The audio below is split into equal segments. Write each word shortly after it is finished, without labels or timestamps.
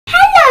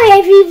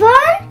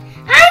everyone,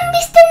 I'm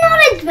Mr.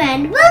 Knowledge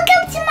Man.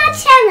 Welcome to my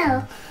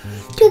channel.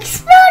 To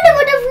explore the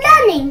world of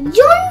learning,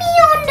 join me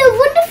on the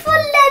wonderful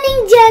learning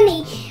journey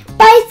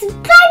by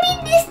subscribing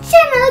this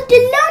channel to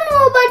learn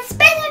more about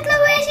space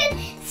exploration,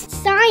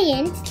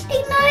 science,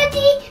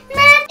 technology,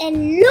 math and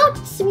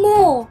lots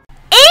more.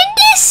 In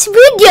this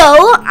video,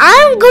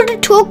 I'm going to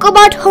talk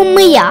about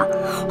Haumea.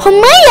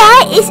 Haumea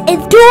is a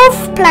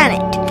dwarf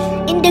planet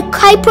in the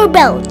Kuiper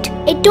Belt,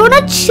 a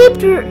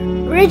donut-shaped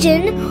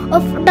region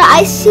of the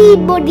icy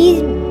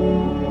bodies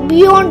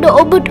beyond the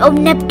orbit of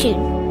Neptune.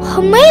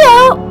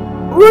 Haumea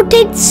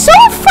rotates so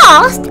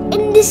fast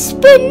and the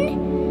spin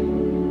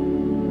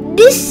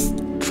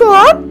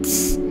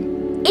distorts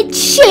its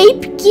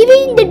shape,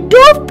 giving the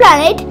dwarf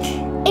planet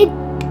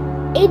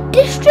a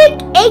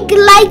distinct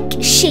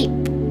egg-like shape.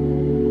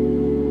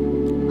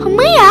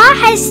 Haumea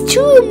has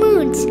two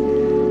moons,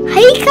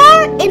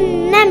 Haumea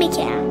and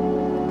Namaka.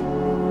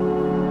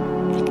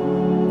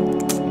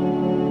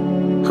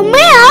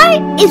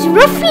 Haumea is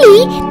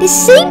roughly the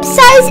same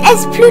size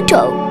as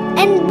Pluto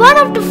and one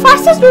of the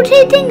fastest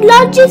rotating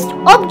largest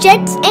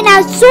objects in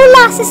our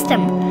solar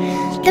system.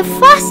 The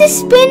fastest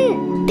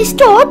spin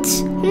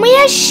distorts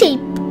Haumea's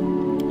shape,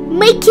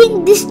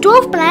 making this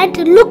dwarf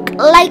planet look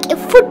like a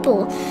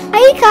football.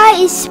 Haumea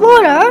is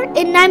smaller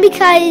and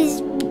Namaka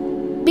is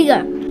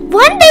bigger.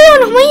 One day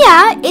on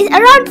Haumea is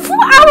around 4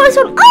 hours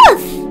on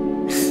Earth,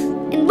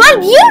 and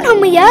 1 year on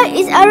Haumea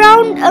is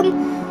around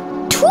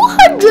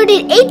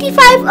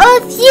 285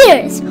 Earth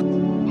years.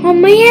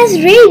 Haumea's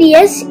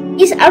radius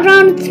is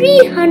around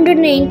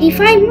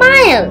 395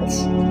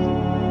 miles.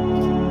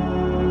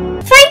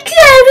 Thank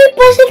you every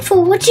person for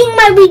watching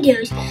my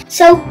videos.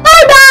 So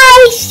bye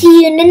bye.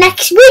 See you in the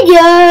next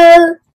video.